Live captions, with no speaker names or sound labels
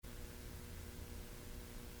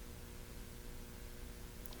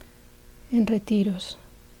en retiros.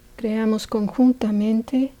 Creamos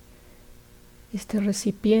conjuntamente este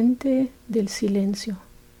recipiente del silencio.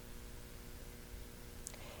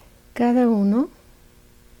 Cada uno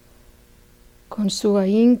con su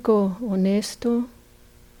ahínco honesto,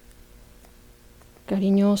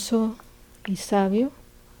 cariñoso y sabio,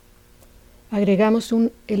 agregamos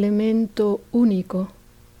un elemento único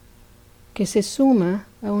que se suma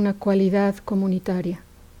a una cualidad comunitaria.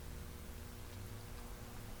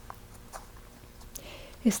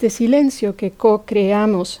 Este silencio que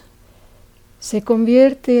co-creamos se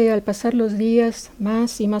convierte al pasar los días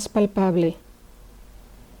más y más palpable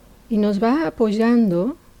y nos va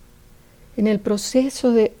apoyando en el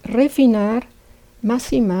proceso de refinar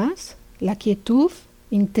más y más la quietud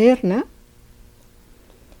interna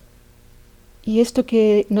y esto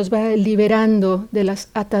que nos va liberando de las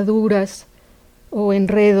ataduras o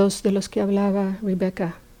enredos de los que hablaba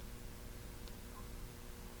Rebecca.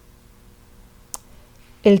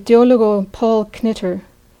 El teólogo Paul Knitter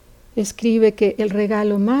escribe que el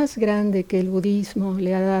regalo más grande que el budismo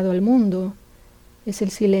le ha dado al mundo es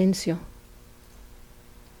el silencio.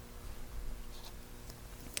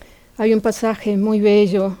 Hay un pasaje muy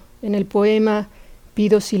bello en el poema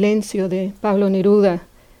Pido silencio de Pablo Neruda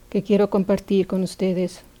que quiero compartir con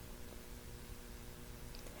ustedes.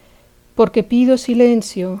 Porque pido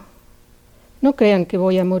silencio, no crean que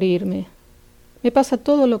voy a morirme. Me pasa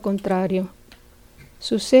todo lo contrario.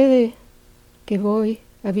 Sucede que voy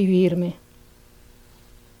a vivirme.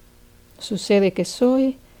 Sucede que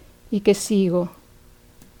soy y que sigo.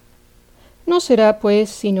 No será pues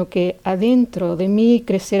sino que adentro de mí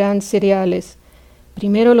crecerán cereales,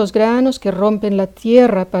 primero los granos que rompen la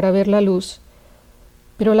tierra para ver la luz.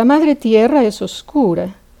 Pero la madre tierra es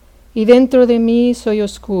oscura, y dentro de mí soy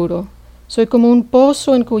oscuro. Soy como un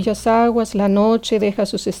pozo en cuyas aguas la noche deja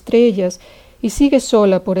sus estrellas y sigue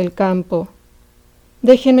sola por el campo.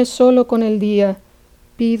 Déjenme solo con el día,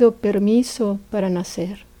 pido permiso para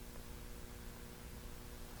nacer.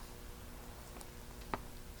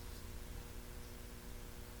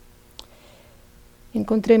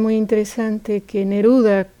 Encontré muy interesante que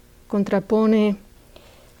Neruda contrapone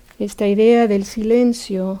esta idea del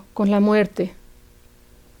silencio con la muerte.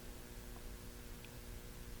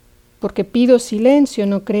 Porque pido silencio,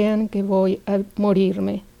 no crean que voy a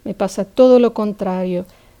morirme. Me pasa todo lo contrario.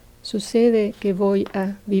 Sucede que voy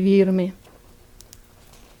a vivirme.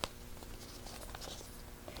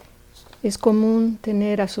 Es común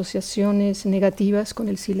tener asociaciones negativas con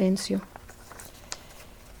el silencio.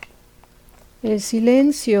 El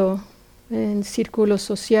silencio en círculos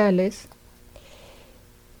sociales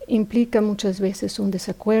implica muchas veces un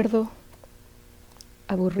desacuerdo,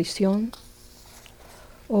 aburrición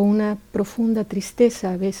o una profunda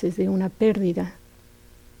tristeza a veces de una pérdida.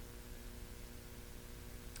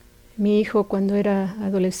 Mi hijo, cuando era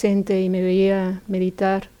adolescente y me veía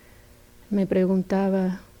meditar, me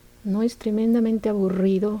preguntaba, ¿no es tremendamente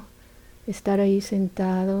aburrido estar ahí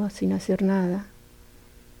sentado sin hacer nada?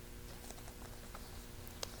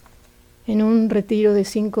 En un retiro de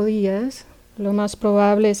 5 días, lo más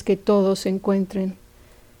probable es que todos se encuentren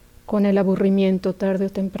con el aburrimiento tarde o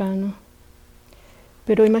temprano.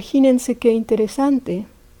 Pero imagínense qué interesante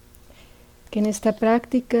que en esta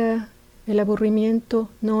práctica el aburrimiento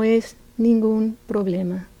no es ningún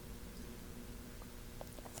problema,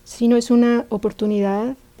 sino es una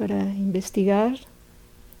oportunidad para investigar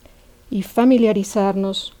y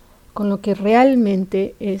familiarizarnos con lo que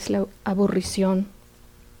realmente es la aburrición.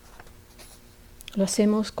 Lo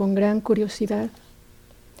hacemos con gran curiosidad.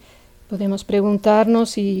 Podemos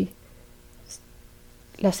preguntarnos si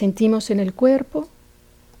la sentimos en el cuerpo.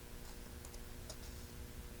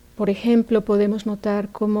 Por ejemplo, podemos notar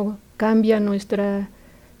cómo cambia nuestra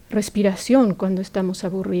respiración cuando estamos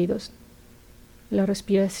aburridos. La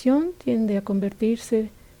respiración tiende a convertirse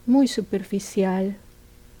muy superficial.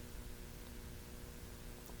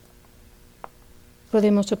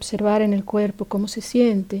 Podemos observar en el cuerpo cómo se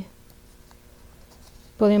siente.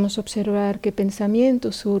 Podemos observar qué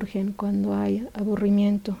pensamientos surgen cuando hay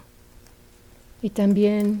aburrimiento y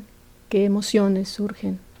también qué emociones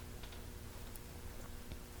surgen.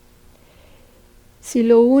 Si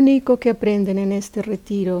lo único que aprenden en este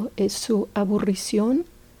retiro es su aburrición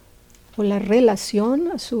o la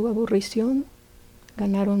relación a su aburrición,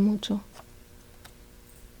 ganaron mucho.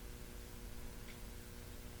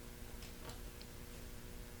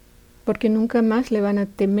 Porque nunca más le van a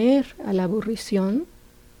temer a la aburrición,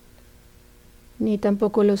 ni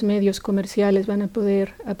tampoco los medios comerciales van a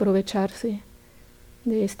poder aprovecharse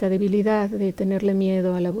de esta debilidad de tenerle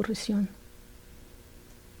miedo a la aburrición.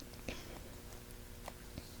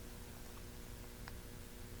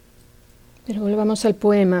 Pero volvamos al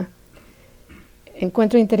poema.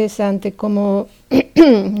 Encuentro interesante cómo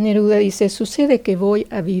Neruda dice, sucede que voy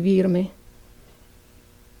a vivirme.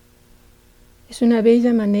 Es una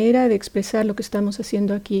bella manera de expresar lo que estamos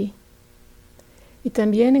haciendo aquí. Y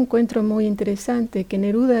también encuentro muy interesante que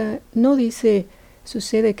Neruda no dice,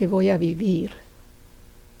 sucede que voy a vivir.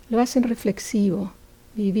 Lo hacen reflexivo,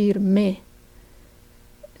 vivirme.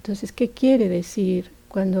 Entonces, ¿qué quiere decir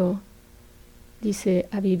cuando dice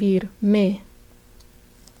a vivirme?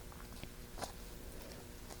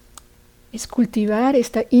 Es cultivar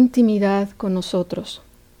esta intimidad con nosotros,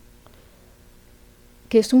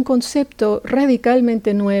 que es un concepto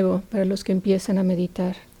radicalmente nuevo para los que empiezan a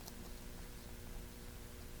meditar.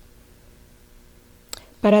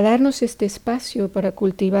 Para darnos este espacio para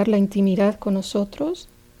cultivar la intimidad con nosotros,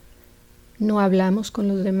 no hablamos con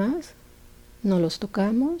los demás, no los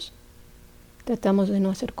tocamos, tratamos de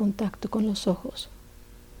no hacer contacto con los ojos.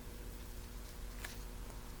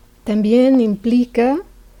 También implica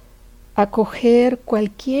acoger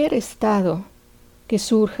cualquier estado que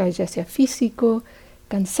surja, ya sea físico,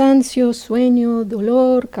 cansancio, sueño,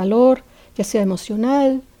 dolor, calor, ya sea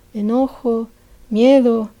emocional, enojo,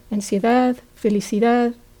 miedo, ansiedad,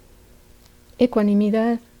 felicidad,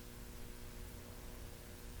 ecuanimidad.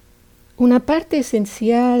 Una parte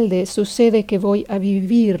esencial de sucede que voy a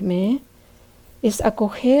vivirme es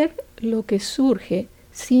acoger lo que surge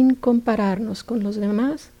sin compararnos con los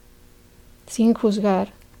demás, sin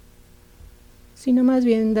juzgar, sino más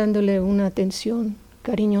bien dándole una atención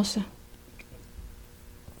cariñosa.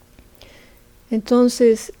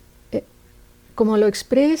 Entonces, como lo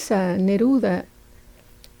expresa Neruda,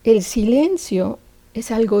 el silencio es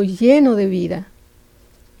algo lleno de vida.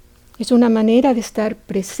 Es una manera de estar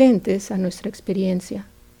presentes a nuestra experiencia.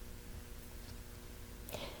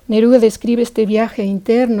 Neruda describe este viaje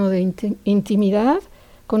interno de intimidad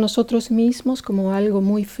con nosotros mismos como algo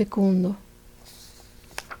muy fecundo.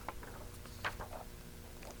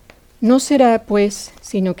 No será, pues,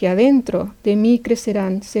 sino que adentro de mí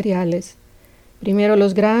crecerán cereales. Primero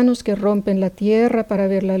los granos que rompen la tierra para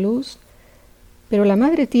ver la luz, pero la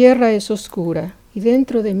madre tierra es oscura y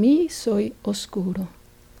dentro de mí soy oscuro.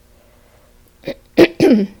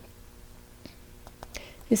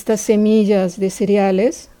 Estas semillas de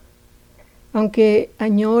cereales, aunque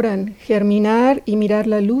añoran germinar y mirar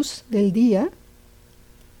la luz del día,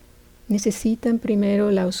 necesitan primero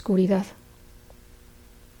la oscuridad.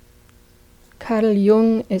 Carl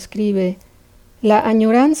Jung escribe, la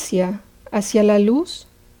añorancia hacia la luz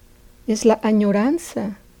es la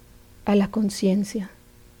añoranza a la conciencia.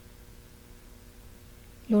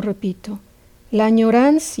 Lo repito, la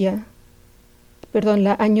añoranza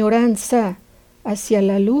hacia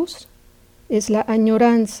la luz es la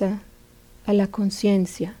añoranza a la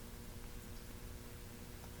conciencia.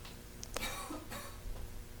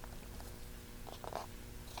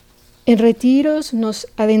 En retiros nos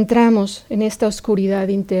adentramos en esta oscuridad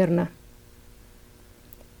interna.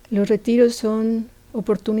 Los retiros son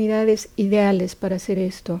oportunidades ideales para hacer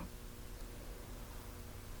esto.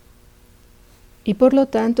 Y por lo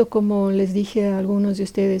tanto, como les dije a algunos de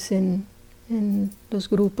ustedes en los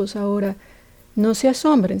grupos ahora, no se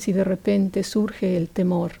asombren si de repente surge el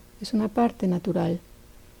temor. Es una parte natural.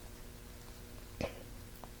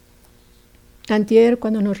 Antier,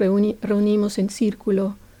 cuando nos reunimos en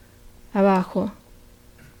círculo abajo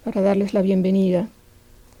para darles la bienvenida,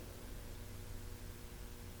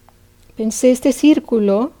 pensé, este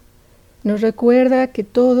círculo nos recuerda que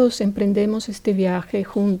todos emprendemos este viaje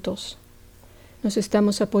juntos. Nos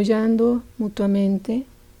estamos apoyando mutuamente,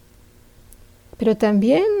 pero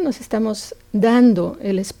también nos estamos dando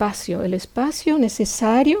el espacio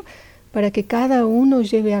necesario para que cada uno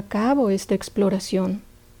lleve a cabo esta exploración.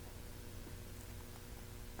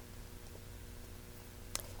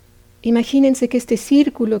 Imagínense que este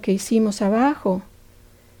círculo que hicimos abajo,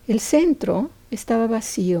 el centro estaba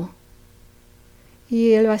vacío.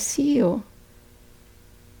 Y el vacío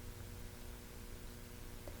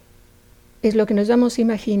es lo que nos vamos a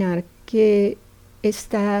imaginar, que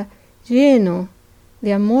está lleno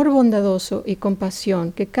de amor bondadoso y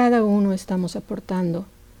compasión que cada uno estamos aportando.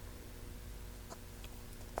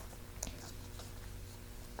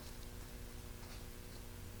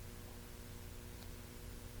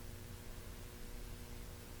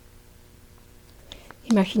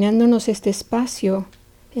 Imaginándonos este espacio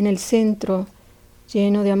en el centro,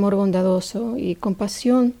 lleno de amor bondadoso y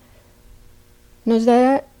compasión, nos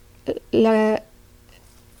da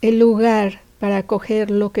el lugar para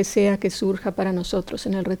acoger lo que sea que surja para nosotros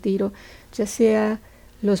en el retiro, ya sea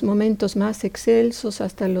los momentos más excelsos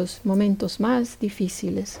hasta los momentos más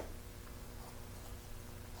difíciles.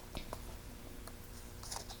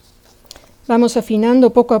 Vamos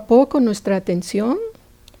afinando poco a poco nuestra atención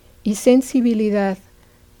y sensibilidad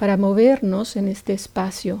para movernos en este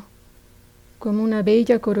espacio, como una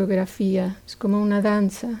bella coreografía, es como una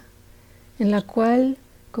danza, en la cual,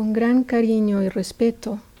 con gran cariño y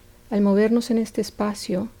respeto, al movernos en este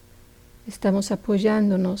espacio, estamos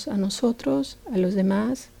apoyándonos a nosotros, a los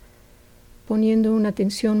demás, poniendo una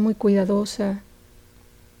atención muy cuidadosa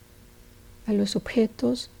a los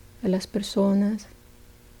objetos, a las personas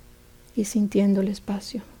y sintiendo el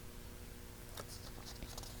espacio.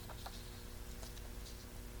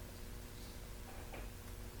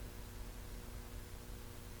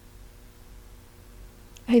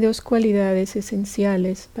 Hay dos cualidades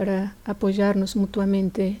esenciales para apoyarnos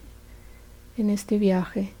mutuamente en este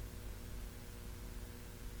viaje.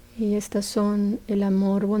 Y estas son el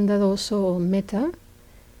amor bondadoso o metta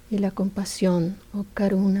y la compasión o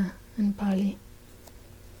karuna en Pali.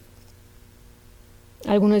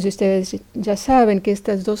 Algunos de ustedes ya saben que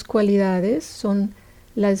estas dos cualidades son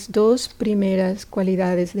las dos primeras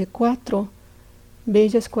cualidades de 4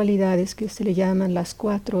 bellas cualidades que se le llaman las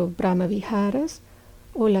 4 Brahma Viharas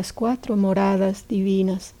o las 4 moradas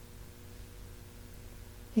divinas.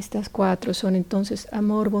 Estas 4 son entonces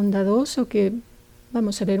amor bondadoso, que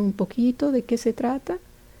vamos a ver un poquito de qué se trata,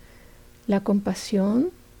 la compasión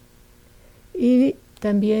y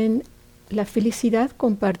también la felicidad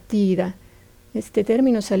compartida. Este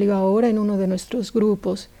término salió ahora en uno de nuestros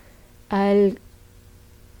grupos, al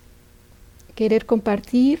querer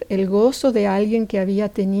compartir el gozo de alguien que había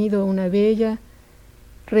tenido una bella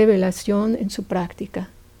revelación en su práctica.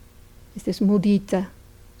 Este es mudita,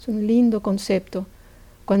 es un lindo concepto.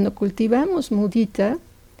 Cuando cultivamos mudita,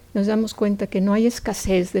 nos damos cuenta que no hay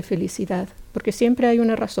escasez de felicidad, porque siempre hay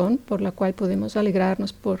una razón por la cual podemos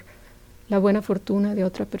alegrarnos por la buena fortuna de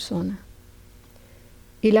otra persona.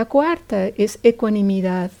 Y la cuarta es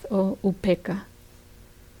ecuanimidad o upekkha.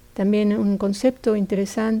 También un concepto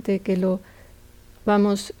interesante que lo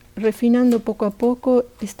vamos refinando poco a poco,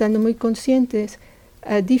 estando muy conscientes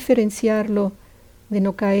a diferenciarlo de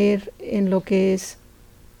no caer en lo que es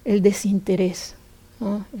el desinterés.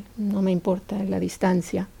 No me importa la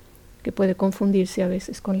distancia, que puede confundirse a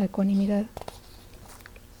veces con la ecuanimidad.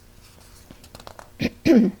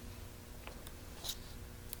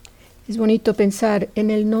 Es bonito pensar en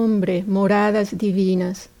el nombre, moradas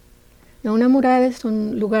divinas. No, una morada es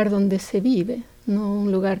un lugar donde se vive, no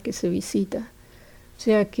un lugar que se visita. O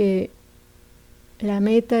sea que la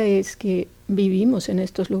meta es que vivimos en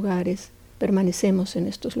estos lugares, permanecemos en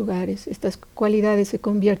estos lugares. Estas cualidades se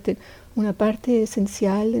convierten en una parte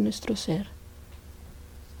esencial de nuestro ser.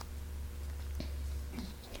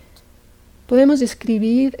 Podemos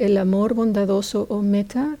describir el amor bondadoso o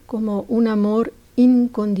metta como un amor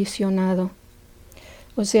incondicionado.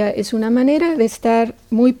 O sea, es una manera de estar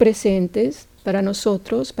muy presentes para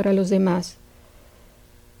nosotros, para los demás.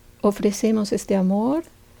 Ofrecemos este amor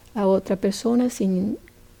a otra persona sin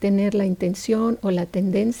tener la intención o la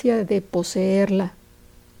tendencia de poseerla,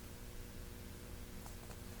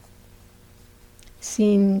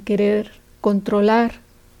 sin querer controlar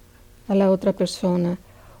a la otra persona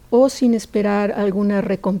o sin esperar alguna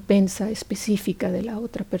recompensa específica de la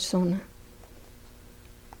otra persona.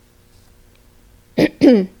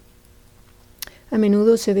 A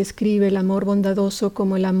menudo se describe el amor bondadoso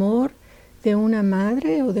como el amor de una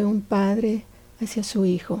madre o de un padre hacia su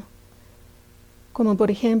hijo. Como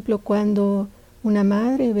por ejemplo cuando una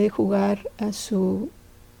madre ve jugar a su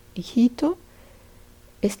hijito,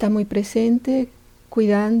 está muy presente,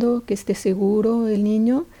 cuidando que esté seguro el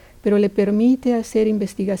niño, pero le permite hacer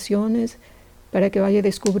investigaciones para que vaya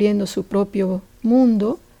descubriendo su propio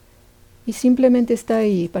mundo y simplemente está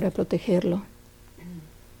ahí para protegerlo.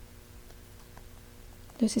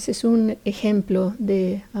 Entonces es un ejemplo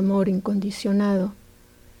de amor incondicionado.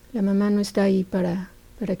 La mamá no está ahí para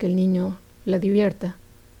que el niño la divierta.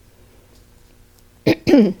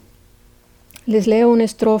 Les leo una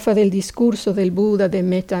estrofa del discurso del Buda de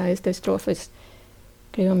Metta. Esta estrofa es,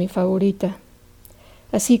 creo, mi favorita.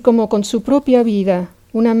 Así como con su propia vida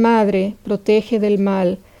una madre protege del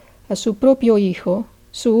mal a su propio hijo,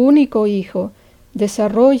 su único hijo,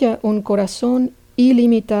 desarrolla un corazón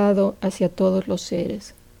ilimitado hacia todos los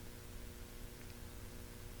seres.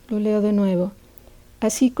 Lo leo de nuevo.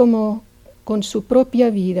 Así como con su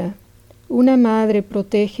propia vida una madre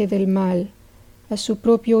protege del mal a su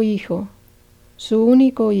propio hijo, su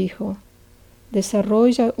único hijo,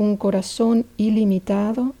 desarrolla un corazón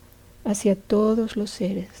ilimitado hacia todos los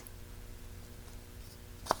seres.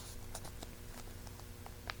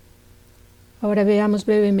 Ahora veamos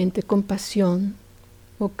brevemente compasión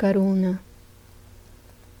o karuna.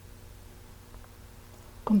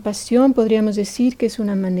 Compasión podríamos decir que es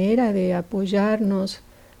una manera de apoyarnos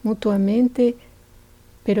mutuamente,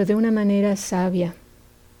 pero de una manera sabia.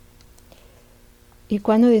 Y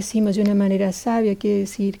cuando decimos de una manera sabia, quiere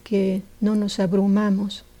decir que no nos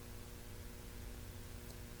abrumamos.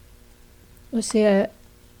 O sea,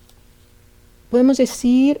 podemos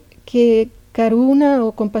decir que karuna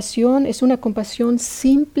o compasión es una compasión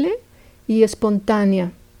simple y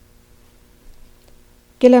espontánea,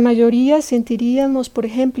 que la mayoría sentiríamos, por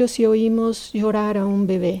ejemplo, si oímos llorar a un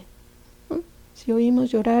bebé, ¿no? Si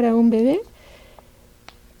oímos llorar a un bebé,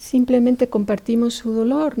 simplemente compartimos su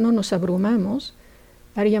dolor, no nos abrumamos,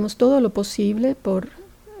 haríamos todo lo posible por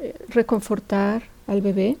reconfortar al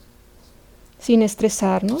bebé sin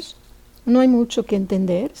estresarnos. No hay mucho que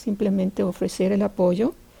entender, simplemente ofrecer el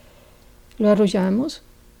apoyo. Lo arrollamos,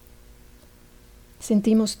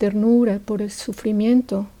 sentimos ternura por el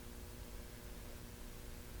sufrimiento,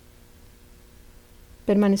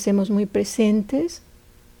 permanecemos muy presentes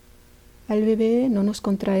al bebé, no nos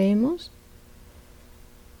contraemos.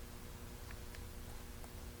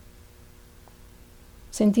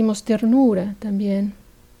 Sentimos ternura también,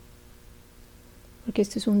 porque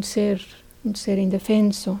este es un ser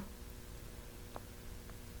indefenso.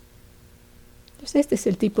 Entonces este es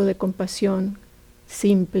el tipo de compasión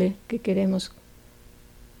simple que queremos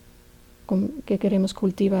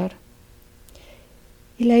cultivar.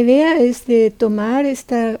 Y la idea es de tomar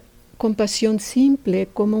esta compasión simple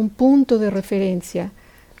como un punto de referencia.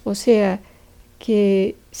 O sea,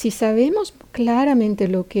 que si sabemos claramente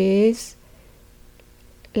lo que es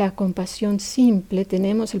la compasión simple,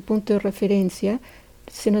 tenemos el punto de referencia,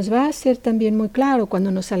 se nos va a hacer también muy claro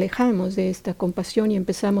cuando nos alejamos de esta compasión y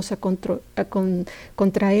empezamos a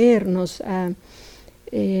contraernos, a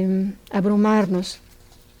abrumarnos,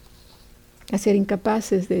 a ser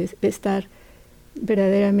incapaces de estar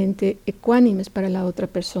verdaderamente ecuánimes para la otra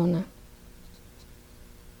persona.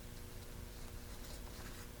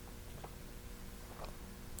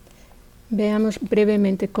 Veamos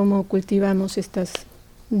brevemente cómo cultivamos estas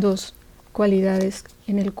dos cualidades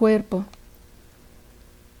en el cuerpo.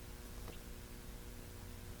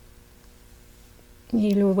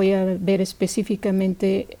 Y lo voy a ver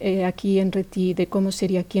específicamente aquí en retiro, de cómo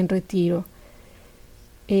sería aquí en retiro.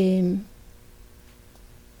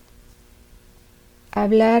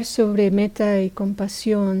 Hablar sobre metta y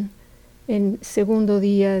compasión en segundo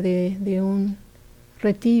día de un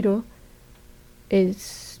retiro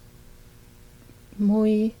es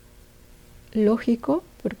muy lógico,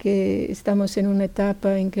 porque estamos en una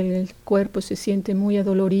etapa en que el cuerpo se siente muy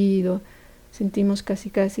adolorido, sentimos casi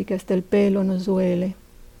que hasta el pelo nos duele.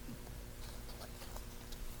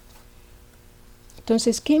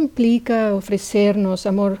 Entonces, ¿qué implica ofrecernos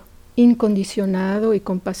amor incondicionado y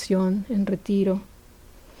compasión en retiro?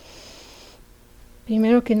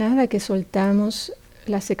 Primero que nada, que soltamos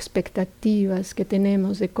las expectativas que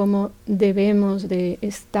tenemos de cómo debemos de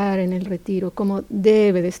estar en el retiro, cómo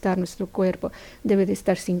debe de estar nuestro cuerpo. Debe de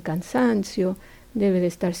estar sin cansancio, debe de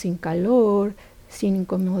estar sin calor, sin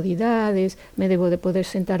incomodidades, me debo de poder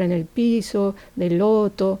sentar en el piso, de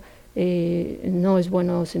loto, no es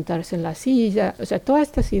bueno sentarse en la silla. O sea, todas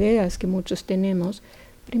estas ideas que muchos tenemos,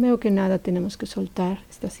 primero que nada tenemos que soltar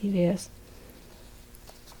estas ideas.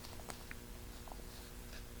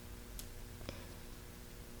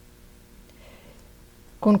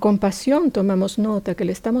 Con compasión tomamos nota que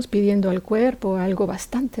le estamos pidiendo al cuerpo algo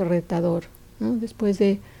bastante retador, ¿no? Después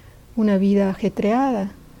de una vida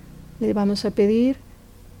ajetreada, le vamos a pedir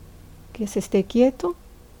que se esté quieto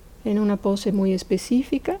en una pose muy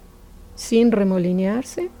específica, sin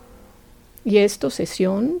remolinearse, y esto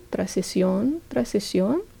sesión tras sesión tras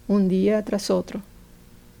sesión, un día tras otro.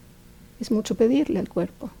 Es mucho pedirle al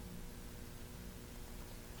cuerpo.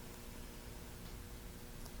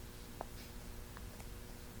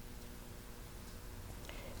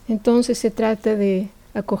 Entonces se trata de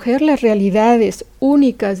acoger las realidades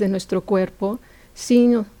únicas de nuestro cuerpo,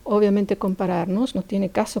 sin obviamente compararnos, no tiene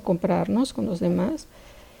caso compararnos con los demás.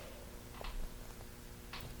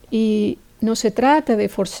 Y no se trata de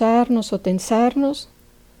forzarnos o tensarnos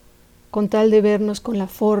con tal de vernos con la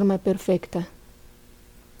forma perfecta.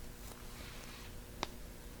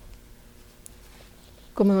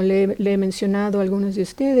 Como le he mencionado a algunos de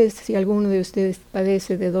ustedes, si alguno de ustedes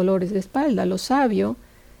padece de dolores de espalda, lo sabio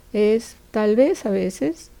es tal vez a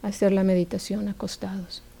veces hacer la meditación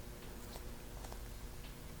acostados.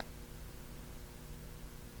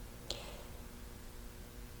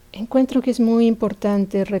 Encuentro que es muy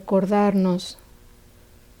importante recordarnos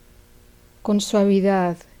con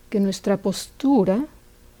suavidad que nuestra postura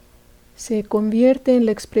se convierte en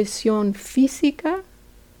la expresión física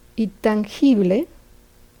y tangible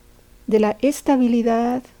de la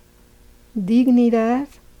estabilidad, dignidad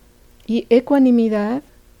y ecuanimidad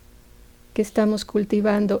que estamos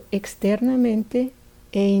cultivando externamente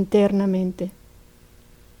e internamente.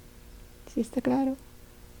 ¿Sí está claro?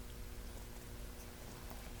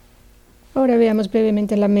 Ahora veamos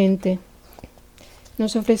brevemente la mente.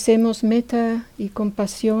 Nos ofrecemos metta y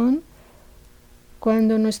compasión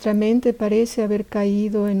cuando nuestra mente parece haber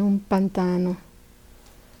caído en un pantano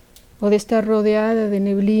o de estar rodeada de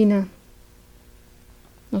neblina.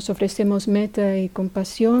 Nos ofrecemos metta y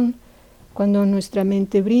compasión cuando nuestra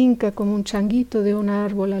mente brinca como un changuito de un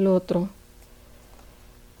árbol al otro.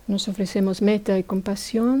 Nos ofrecemos metta y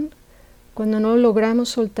compasión cuando no logramos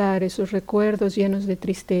soltar esos recuerdos llenos de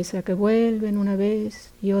tristeza que vuelven una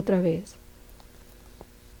vez y otra vez.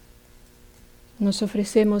 Nos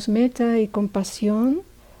ofrecemos metta y compasión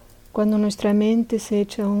cuando nuestra mente se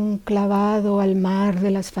echa un clavado al mar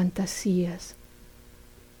de las fantasías.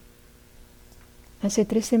 Hace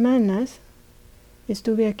 3 semanas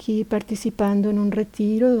estuve aquí participando en un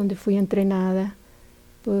retiro donde fui entrenada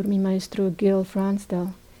por mi maestro Gil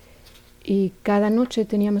Fransdal. Y cada noche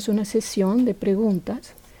teníamos una sesión de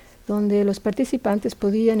preguntas donde los participantes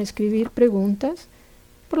podían escribir preguntas.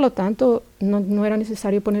 Por lo tanto, no era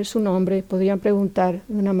necesario poner su nombre, podían preguntar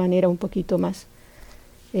de una manera un poquito más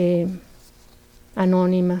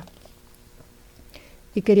anónima.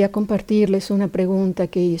 Y quería compartirles una pregunta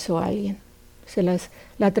que hizo alguien.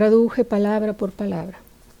 La traduje palabra por palabra.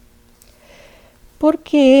 ¿Por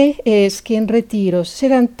qué es que en retiros se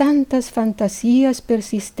dan tantas fantasías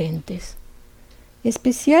persistentes,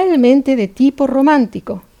 especialmente de tipo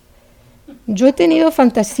romántico? Yo he tenido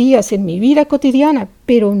fantasías en mi vida cotidiana,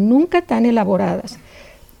 pero nunca tan elaboradas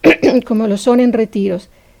como lo son en retiros.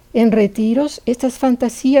 En retiros, estas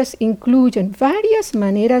fantasías incluyen varias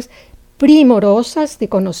maneras primorosas de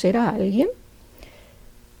conocer a alguien.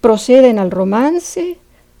 Proceden al romance,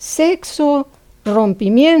 sexo,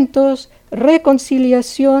 rompimientos,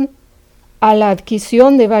 reconciliación, a la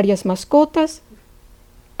adquisición de varias mascotas,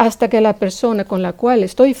 hasta que la persona con la cual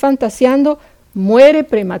estoy fantaseando muere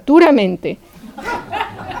prematuramente.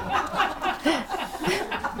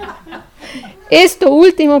 Esto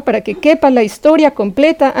último para que quepa la historia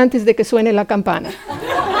completa antes de que suene la campana.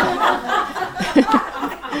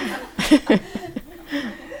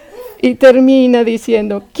 Y termina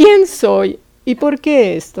diciendo, ¿quién soy y por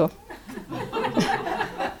qué esto?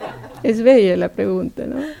 Es bella la pregunta,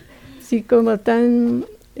 ¿no? Sí, como tan,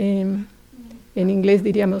 en inglés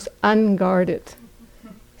diríamos, unguarded,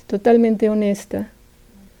 totalmente honesta.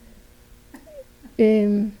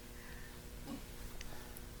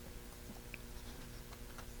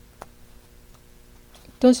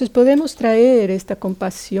 Entonces podemos traer esta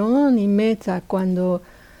compasión y metta cuando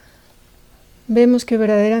vemos que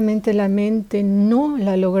verdaderamente la mente no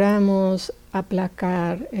la logramos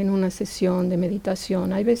aplacar en una sesión de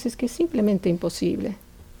meditación. Hay veces que es simplemente imposible.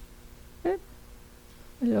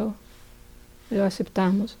 Lo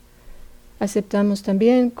aceptamos. Aceptamos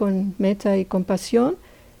también con metta y compasión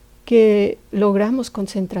que logramos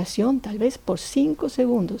concentración tal vez por 5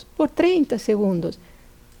 segundos, por 30 segundos.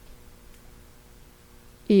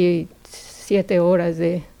 Y 7 horas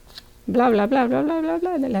de bla, bla, bla, bla, bla, bla,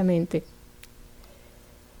 bla de la mente.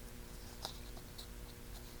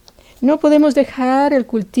 No podemos dejar el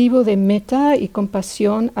cultivo de metta y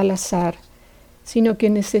compasión al azar, sino que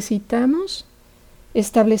necesitamos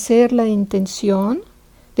establecer la intención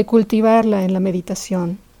de cultivarla en la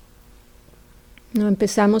meditación. No,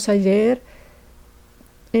 empezamos ayer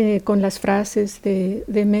con las frases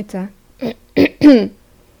de metta.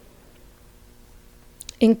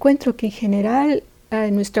 Encuentro que en general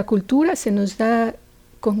en nuestra cultura se nos da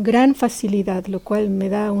con gran facilidad, lo cual me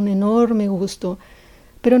da un enorme gusto.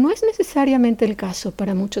 Pero no es necesariamente el caso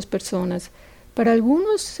para muchas personas. Para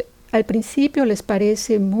algunos al principio les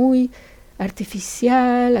parece muy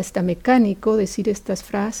artificial, hasta mecánico decir estas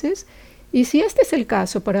frases. Y si este es el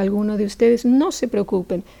caso para alguno de ustedes, no se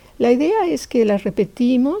preocupen. La idea es que las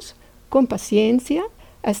repetimos con paciencia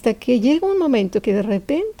hasta que llega un momento que de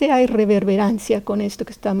repente hay reverberancia con esto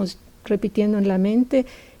que estamos repitiendo en la mente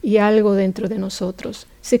y algo dentro de nosotros.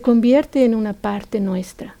 Se convierte en una parte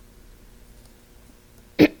nuestra.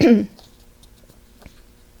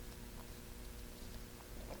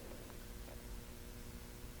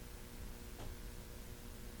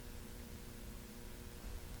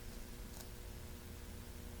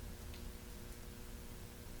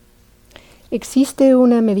 Existe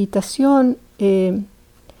una meditación,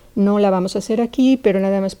 no la vamos a hacer aquí, pero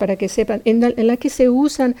nada más para que sepan, en la que se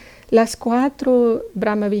usan las 4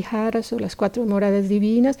 Brahma Viharas o las 4 moradas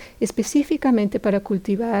divinas específicamente para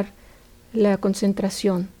cultivar la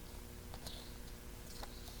concentración.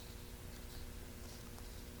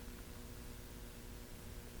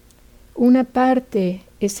 una parte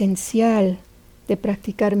esencial de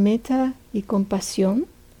practicar metta y compasión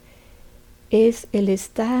es el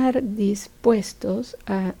estar dispuestos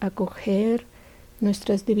a acoger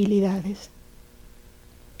nuestras debilidades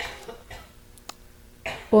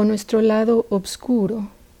o nuestro lado oscuro,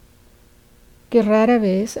 que rara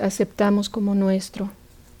vez aceptamos como nuestro.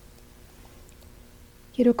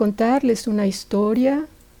 Quiero contarles una historia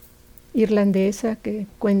irlandesa que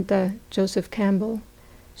cuenta Joseph Campbell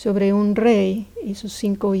sobre un rey y sus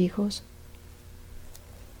 5 hijos.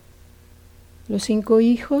 Los 5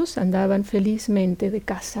 hijos andaban felizmente de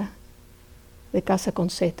casa con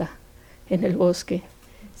Z, en el bosque.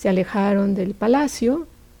 Se alejaron del palacio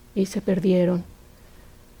y se perdieron.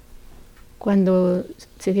 Cuando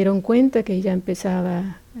se dieron cuenta que ya empezaba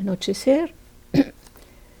a anochecer,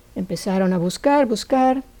 empezaron a buscar,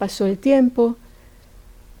 pasó el tiempo.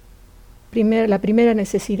 La primera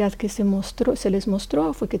necesidad que se les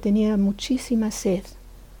mostró fue que tenía muchísima sed.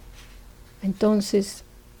 Entonces,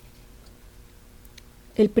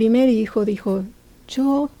 el primer hijo dijo: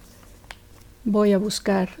 yo voy a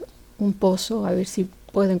buscar un pozo a ver si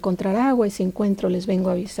puedo encontrar agua, y si encuentro les vengo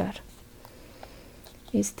a avisar.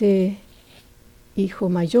 Este hijo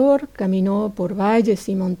mayor caminó por valles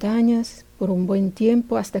y montañas por un buen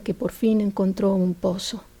tiempo hasta que por fin encontró un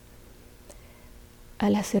pozo.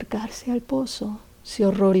 Al acercarse al pozo se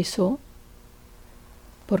horrorizó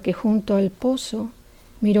porque junto al pozo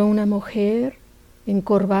miró una mujer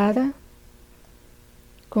encorvada,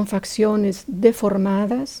 con facciones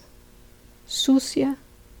deformadas, sucia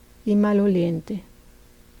y maloliente.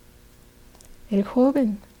 El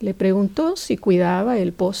joven le preguntó si cuidaba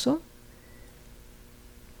el pozo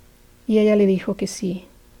y ella le dijo que sí.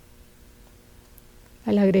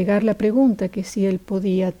 Al agregar la pregunta que si él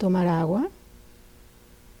podía tomar agua,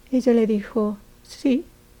 ella le dijo: sí,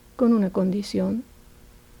 con una condición,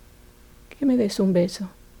 que me des un beso.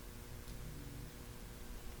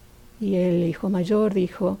 Y el hijo mayor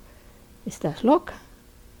dijo: estás loca,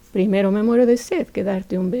 primero me muero de sed que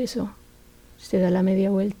darte un beso. Se da la media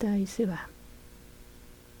vuelta y se va.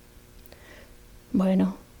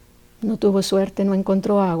 Bueno, no tuvo suerte, no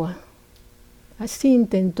encontró agua. Así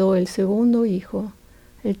intentó el segundo hijo,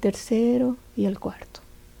 el tercero y el cuarto.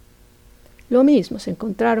 Lo mismo, se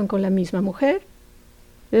encontraron con la misma mujer,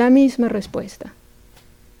 la misma respuesta.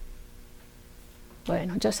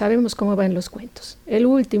 Bueno, ya sabemos cómo van los cuentos. El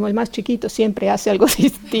último, el más chiquito, siempre hace algo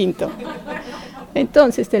distinto.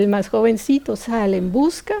 Entonces el más jovencito sale en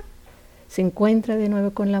busca, se encuentra de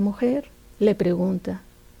nuevo con la mujer, le pregunta: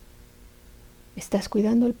 ¿estás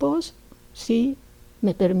cuidando el pozo? Sí.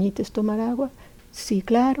 ¿Me permites tomar agua? Sí,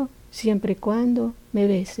 claro, siempre y cuando me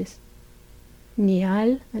beses.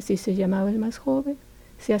 Nial, así se llamaba el más joven,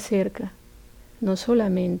 se acerca. No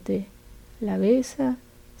solamente la besa,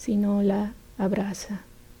 sino la abraza.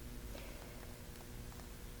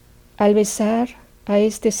 Al besar a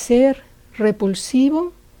este ser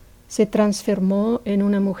repulsivo, se transformó en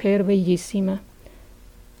una mujer bellísima.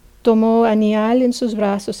 Tomó a Nial en sus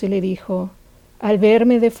brazos y le dijo: al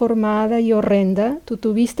verme deformada y horrenda, tú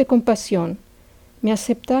tuviste compasión, me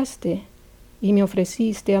aceptaste y me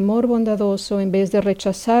ofreciste amor bondadoso en vez de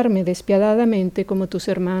rechazarme despiadadamente como tus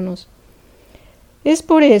hermanos. Es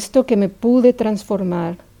por esto que me pude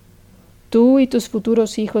transformar. Tú y tus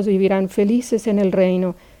futuros hijos vivirán felices en el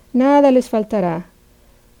reino, nada les faltará.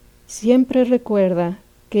 Siempre recuerda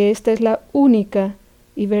que esta es la única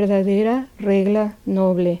y verdadera regla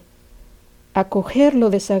noble: acoger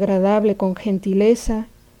lo desagradable con gentileza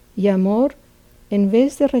y amor en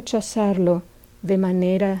vez de rechazarlo de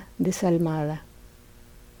manera desalmada.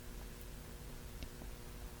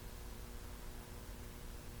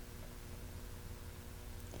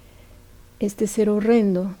 Este ser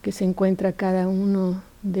horrendo que se encuentra cada uno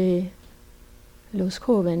de los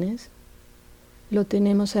jóvenes, lo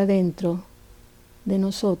tenemos adentro de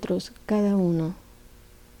nosotros, cada uno.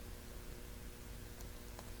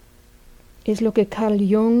 Es lo que Carl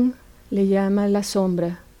Jung le llama la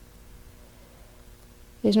sombra.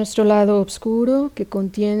 Es nuestro lado oscuro que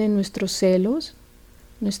contiene nuestros celos,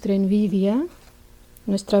 nuestra envidia,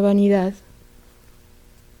 nuestra vanidad.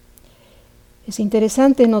 Es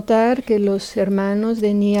interesante notar que los hermanos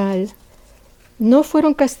de Nial no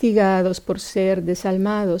fueron castigados por ser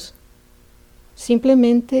desalmados,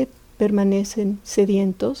 simplemente permanecen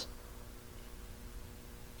sedientos.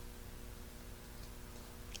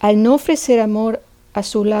 Al no ofrecer amor a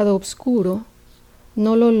su lado oscuro,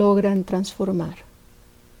 no lo logran transformar.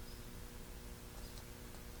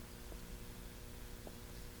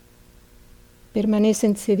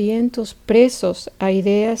 Permanecen sedientos, presos a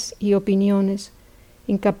ideas y opiniones,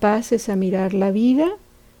 incapaces a mirar la vida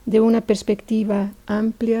de una perspectiva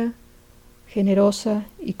amplia, generosa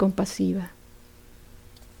y compasiva.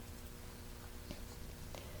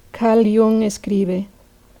 Carl Jung escribe: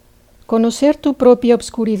 conocer tu propia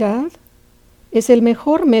obscuridad es el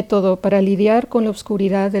mejor método para lidiar con la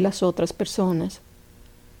obscuridad de las otras personas.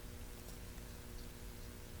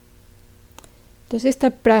 Entonces esta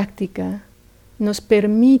práctica nos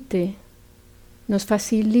permite, nos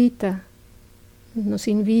facilita, nos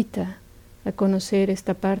invita a conocer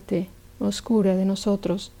esta parte oscura de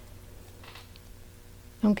nosotros.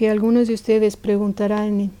 Aunque algunos de ustedes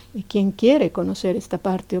preguntarán, ¿y quién quiere conocer esta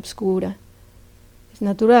parte oscura? Es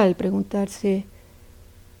natural preguntarse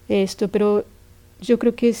esto, pero yo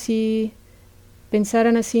creo que si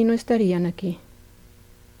pensaran así no estarían aquí.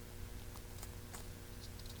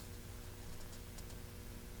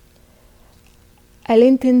 Al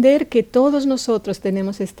entender que todos nosotros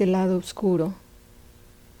tenemos este lado oscuro,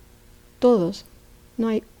 todos, no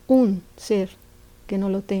hay un ser que no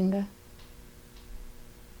lo tenga,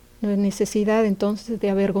 no hay necesidad entonces de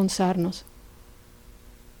avergonzarnos.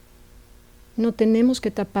 No tenemos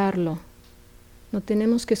que taparlo, no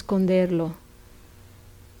tenemos que esconderlo.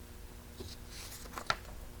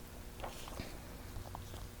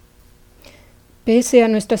 Pese a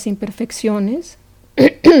nuestras imperfecciones,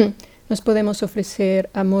 nos podemos ofrecer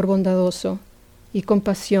amor bondadoso y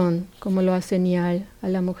compasión, como lo hace Niall a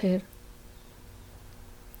la mujer.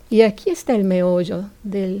 Y aquí está el meollo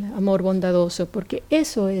del amor bondadoso, porque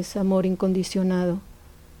eso es amor incondicionado.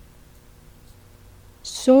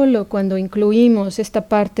 Solo cuando incluimos esta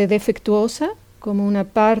parte defectuosa como una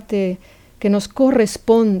parte que nos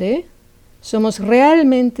corresponde, somos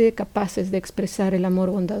realmente capaces de expresar el amor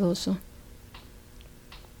bondadoso.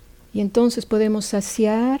 Y entonces podemos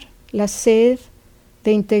saciar la sed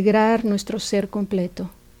de integrar nuestro ser completo.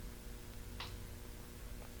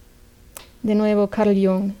 De nuevo, Carl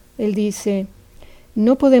Jung, él dice: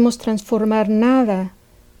 no podemos transformar nada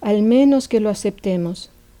al menos que lo aceptemos.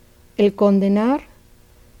 El condenar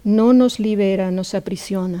no nos libera, nos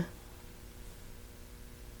aprisiona.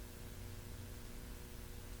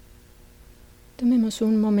 Tomemos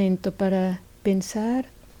un momento para pensar,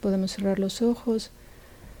 podemos cerrar los ojos.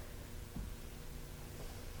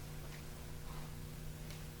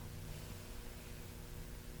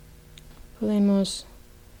 Podemos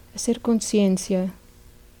hacer conciencia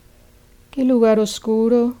qué lugar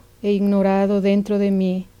oscuro e ignorado dentro de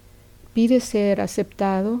mí pide ser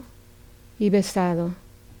aceptado y besado.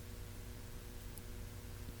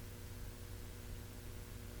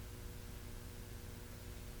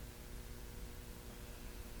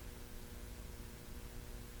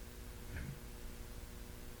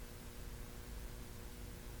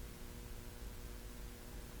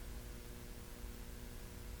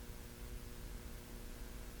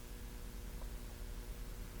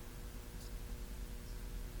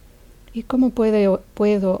 ¿Y cómo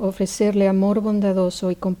puedo ofrecerle amor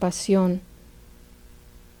bondadoso y compasión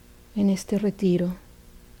en este retiro?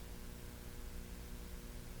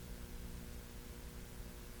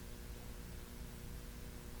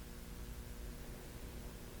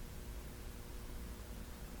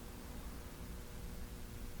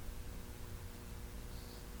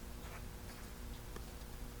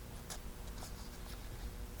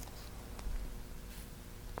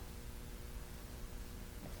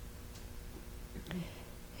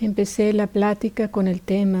 Empecé la plática con el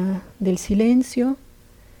tema del silencio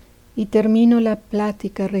y termino la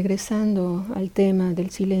plática regresando al tema del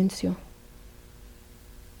silencio.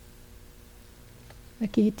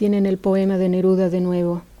 Aquí tienen el poema de Neruda de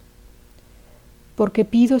nuevo. Porque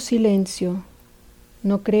pido silencio,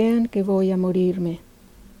 no crean que voy a morirme.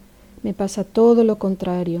 Me pasa todo lo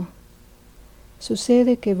contrario.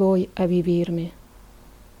 Sucede que voy a vivirme.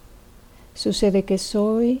 Sucede que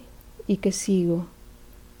soy y que sigo.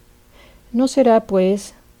 No será,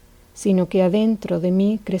 pues, sino que adentro de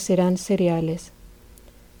mí crecerán cereales.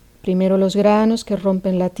 Primero los granos que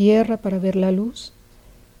rompen la tierra para ver la luz,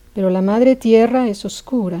 pero la madre tierra es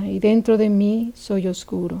oscura y dentro de mí soy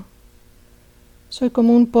oscuro. Soy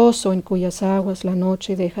como un pozo en cuyas aguas la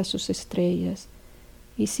noche deja sus estrellas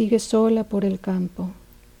y sigue sola por el campo.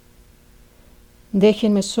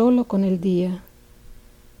 Déjenme solo con el día.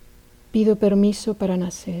 Pido permiso para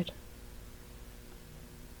nacer.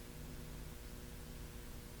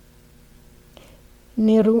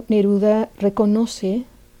 Neruda reconoce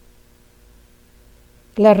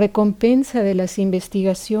la recompensa de las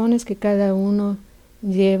investigaciones que cada uno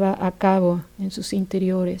lleva a cabo en sus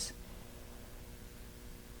interiores.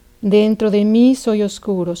 Dentro de mí soy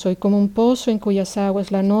oscuro, soy como un pozo en cuyas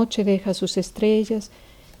aguas la noche deja sus estrellas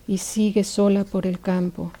y sigue sola por el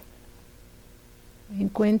campo.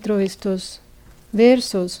 encuentro estos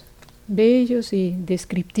versos bellos y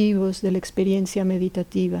descriptivos de la experiencia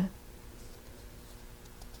meditativa.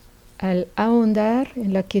 Al ahondar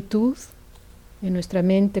en la quietud de nuestra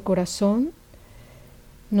mente-corazón,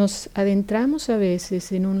 nos adentramos a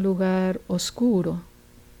veces en un lugar oscuro,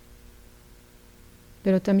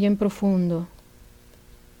 pero también profundo.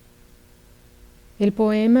 El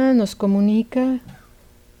poema nos comunica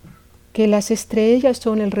que las estrellas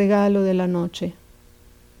son el regalo de la noche.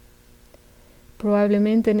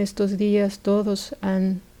 Probablemente en estos días todos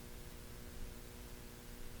han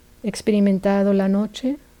experimentado la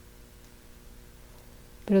noche,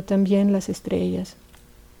 pero también las estrellas.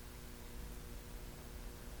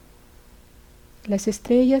 Las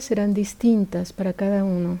estrellas serán distintas para cada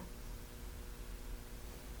uno.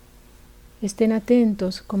 Estén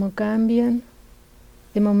atentos cómo cambian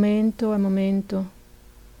de momento a momento.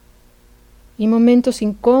 Y momentos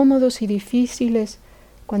incómodos y difíciles,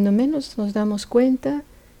 cuando menos nos damos cuenta,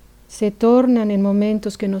 se tornan en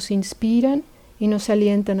momentos que nos inspiran y nos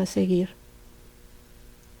alientan a seguir.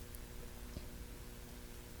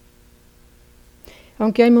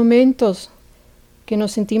 Aunque hay momentos que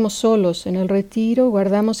nos sentimos solos en el retiro,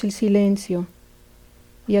 guardamos el silencio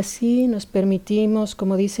y así nos permitimos,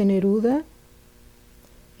 como dice Neruda,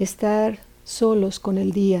 estar solos con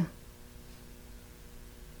el día.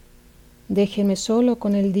 Déjenme solo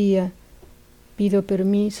con el día, pido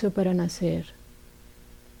permiso para nacer.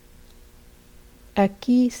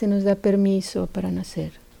 Aquí se nos da permiso para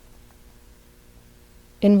nacer.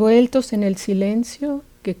 Envueltos en el silencio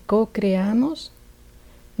que co-creamos,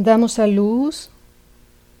 damos a luz,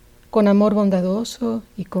 con amor bondadoso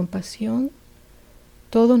y compasión,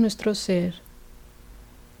 todo nuestro ser,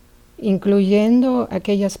 incluyendo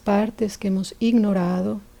aquellas partes que hemos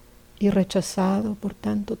ignorado y rechazado por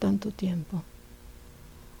tanto tiempo.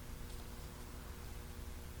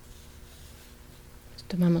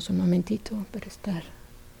 Tomamos un momentito para estar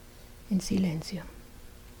en silencio.